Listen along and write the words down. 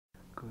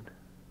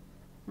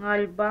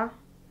ngalba,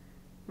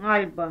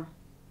 ngalba,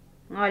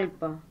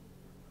 ngalba.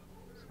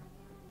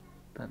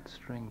 That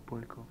string,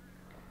 polgo.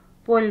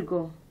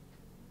 Polgo,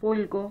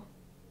 polgo,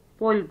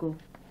 polgo.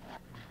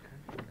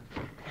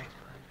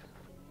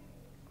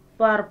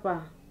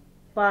 Parpa,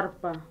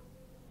 parpa,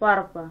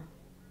 parpa.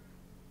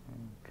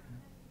 Okay.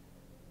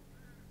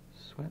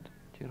 Sweat,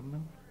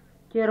 German.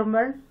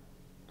 Germer,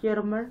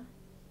 germer,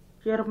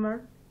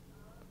 germer.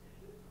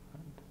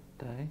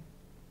 Day.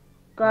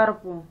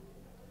 Carpo,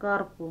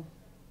 carpo,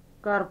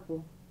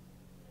 carpo.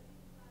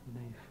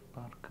 Leaf,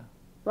 parka.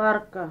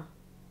 Parca,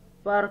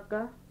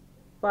 parca,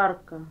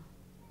 parca.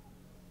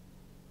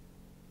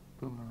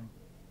 Boomerang.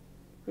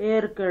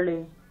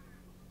 Erkele,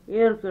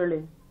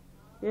 erkele,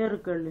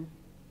 erkele,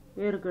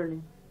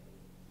 erkele.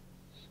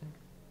 Sick.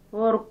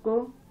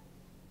 Orco,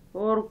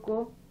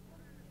 orco,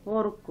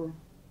 orco.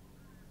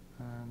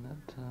 And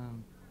that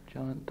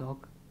giant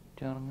dog,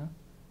 jaranga.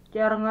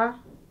 Jaranga,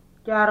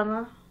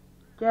 jaranga,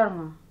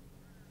 jaranga.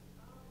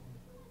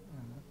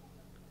 And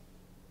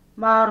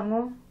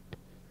Marngu,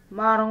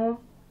 marngu,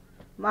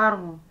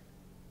 marngu.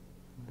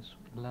 this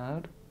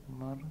loud,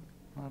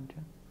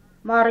 marja.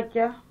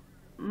 Marcha,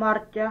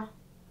 marcha,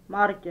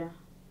 marcha.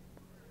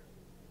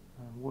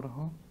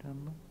 Waterhole,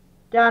 janba.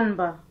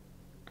 Janba,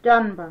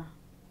 janba,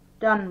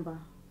 janba.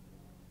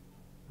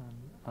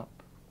 And up.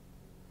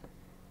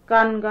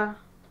 Kanga,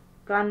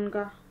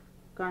 kanga,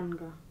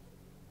 kanga.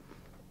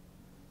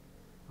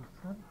 What's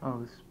that? Oh,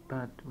 this is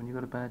bad. When you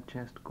got a bad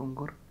chest,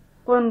 gungur.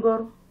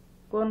 Kongor,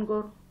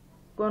 kongor,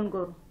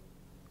 kongor.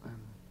 And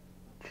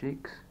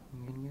cheeks,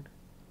 ngingir.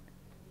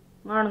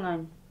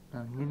 Ngangan,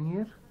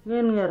 Ngingir.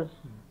 ngenger,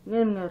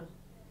 ngenger,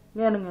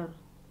 ngenger.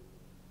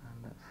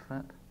 And that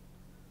fat.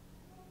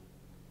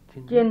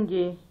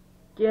 Chenji,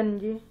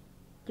 chenji,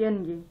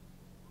 chenji.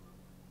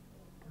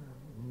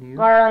 New.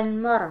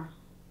 Karanymara,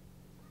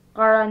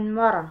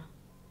 karanymara,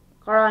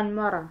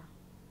 karanymara.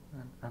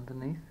 And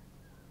underneath.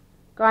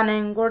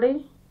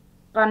 Kanengodi,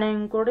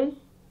 kanengodi,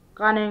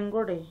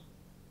 kanengodi.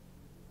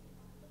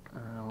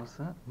 What's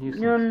that?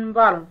 Nuisance.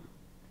 Nyunbal,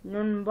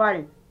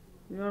 nyunbal,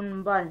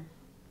 nyunbal.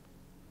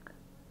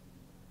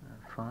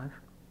 5.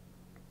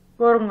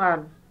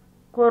 Korngal,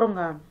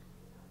 korngal,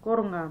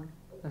 korngal.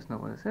 That's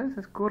not what it says.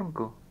 It's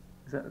Gorngo.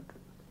 Is that?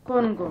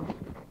 Kongo,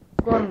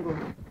 Kongo,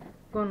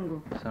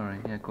 Kongo. Sorry,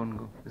 yeah,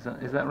 Gorngo. Is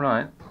that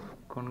right?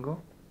 Gorngo?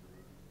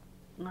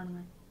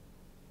 Ngangan,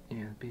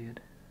 Yeah,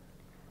 beard.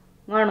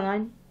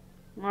 ngangan,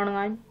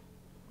 ngangan,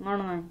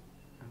 ngangan.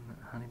 And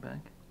that honey bag.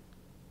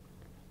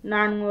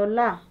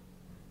 Nangola,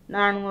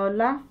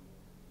 nangola,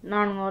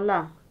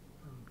 nangola.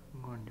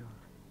 Gornjo.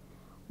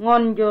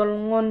 Ngonjol,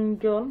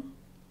 ngonjol,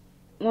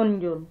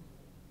 ngonjol,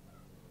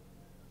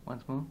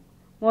 Once more.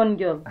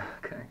 ngonjol.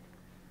 Okay.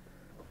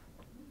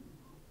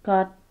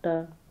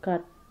 Kata,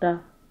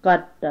 kata,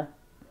 kata.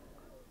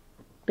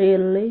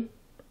 Tili,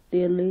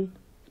 tili,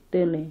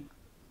 tili.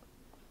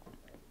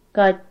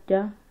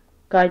 Kaca,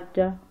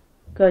 kaca,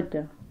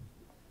 kaca.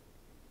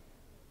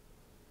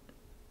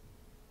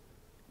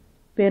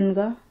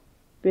 Penga,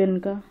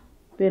 penga,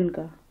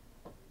 penga.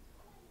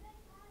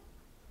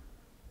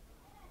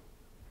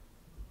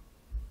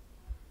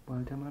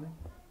 Waljamari.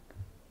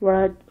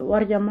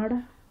 Warjamada,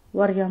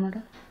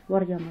 warjamada,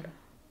 warjamada.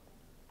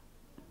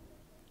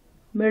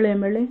 Mele,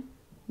 mele,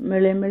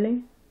 mele,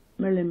 mele,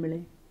 mele,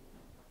 mele.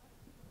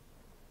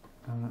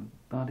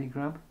 Body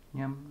grub.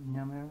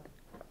 Nyamera.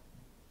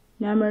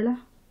 Nyamela,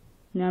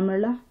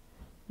 nyamela,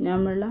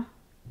 nyamela,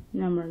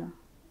 nyamela.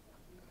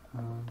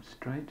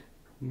 Straight.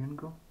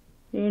 Yungo.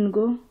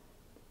 Engo,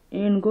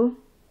 engo,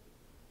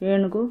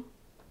 engo,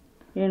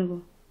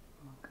 engo.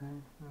 Okay.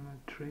 And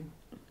a tree.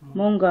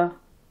 Monga,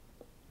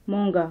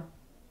 monga,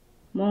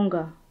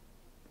 monga.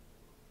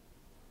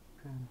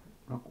 Okay.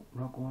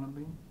 Rock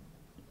wallaby.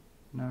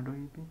 Nardo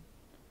yipi.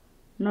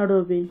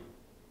 Nadobi,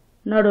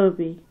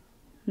 nadobi,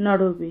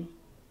 nadobi.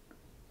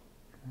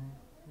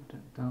 Okay.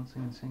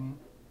 Dancing and singing.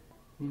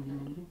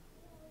 Ninji.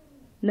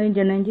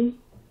 Ninja ninji,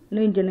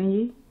 ninja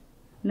ninji,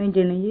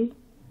 ninja ninji,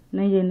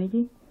 ninja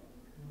ninji.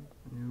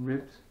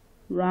 Ribs.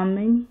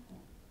 Ramming,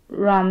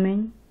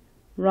 ramming,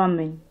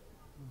 ramming.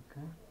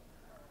 Okay.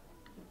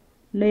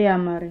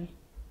 Neyamari,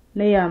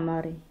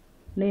 neyamari,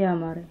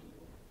 neyamari.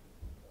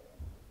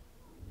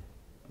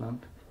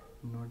 Blunt.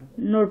 Norda.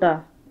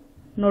 Nota,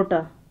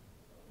 nota,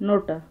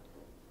 nota.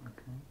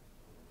 Okay.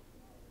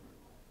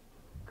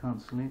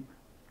 Can't sleep.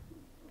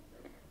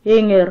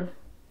 Inger,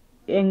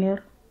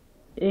 inger,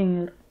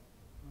 inger.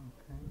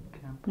 Okay.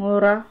 Camp.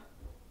 Ngora,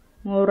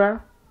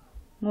 ngora,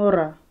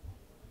 ngora.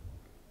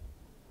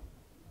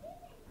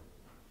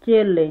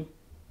 Chile,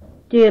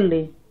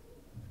 chile,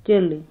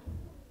 chile.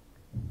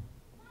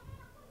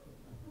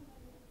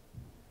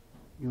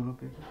 Yellow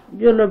paper.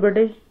 Yellow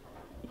body,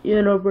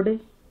 yellow body,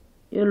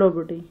 yellow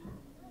body.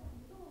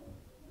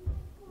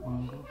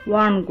 Wango.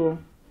 Wango,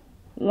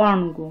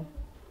 wango,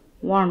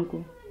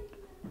 wango.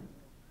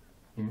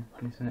 Yeah.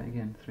 Can you say that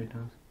again 3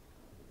 times?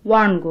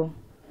 Wango,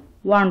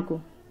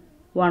 wango,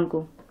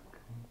 wango.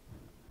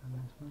 And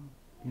this one.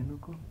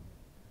 Yenuko.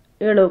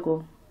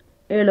 Eloko,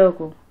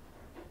 eloko.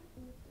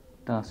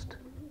 Dust.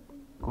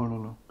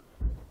 Kololo.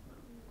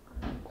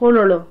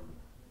 Kololo,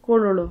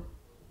 kololo,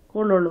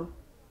 kololo,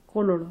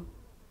 kololo.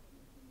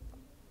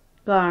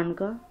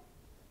 Kanka,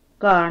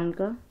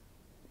 kanka,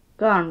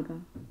 kanka.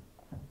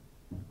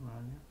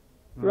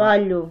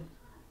 Ralho,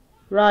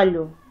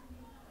 ralho,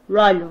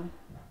 ralho.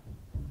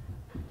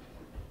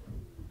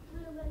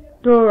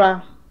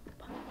 Tora.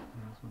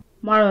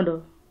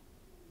 Marondo,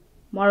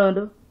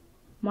 marondo,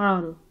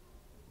 marondo.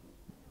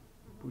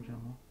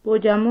 Pujamo.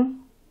 Pujamo,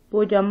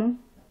 pujamo,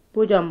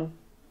 pujamo.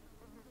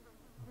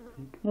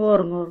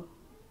 Ngor, ngor,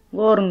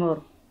 ngor, ngor,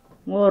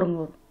 ngor,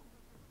 ngor.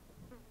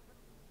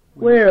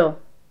 Wero,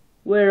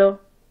 wero,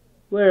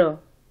 wero.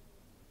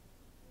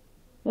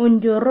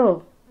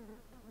 Unjoro,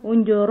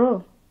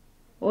 unjoro,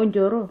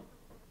 unjoro.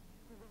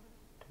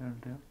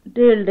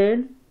 Del. Del,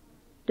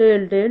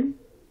 del, del, del,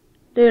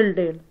 del,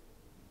 del.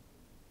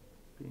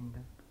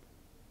 Pinga.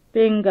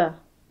 Penga,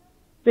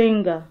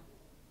 penga,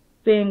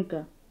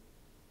 penga.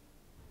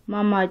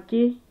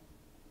 Mamachi,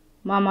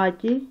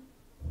 mamachi,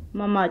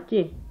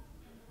 mamachi.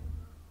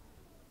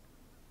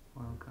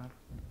 Walkar.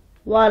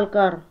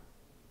 Walkar,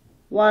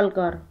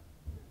 walkar,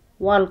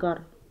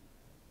 walkar.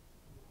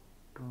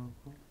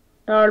 Tolpo.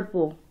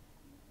 Talpo,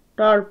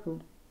 talpo,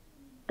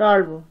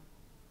 talpo.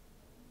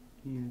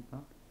 Ilpa.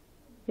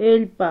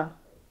 Elpa,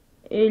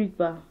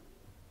 elpa,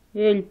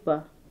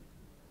 elpa.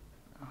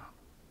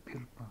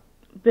 Pilpa.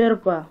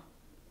 Perpa,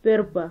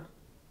 perpa,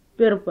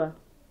 perpa.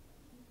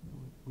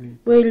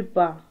 Wilpa.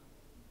 Wilpa,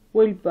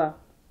 wilpa,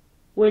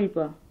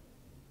 wilpa.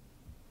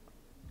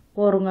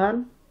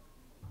 Korungal,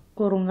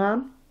 korungal,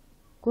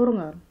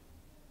 korungal.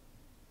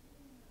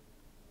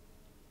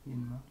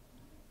 Inma.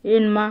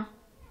 Inma,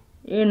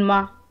 inma,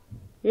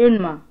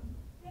 inma.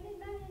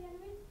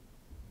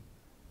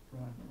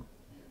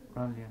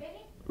 Ralya.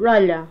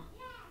 Raya,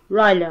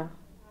 raya,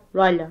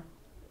 raya.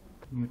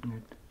 Ngut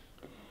ngut.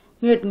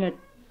 Ngit ngit,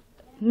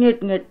 ngit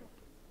ngit,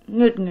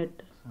 ngit ngit.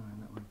 Sorry,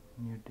 that one.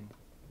 Newty.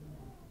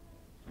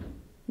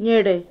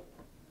 Nyede,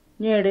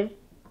 nyede,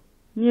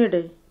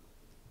 nyede.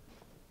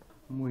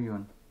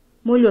 Muyon.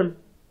 Mulyon,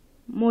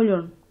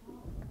 mulyon,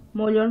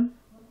 mulyon.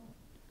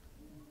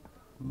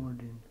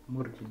 Murdin.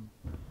 Murkin.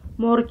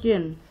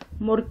 Morkin,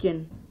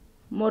 morkin,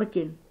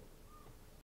 morkin.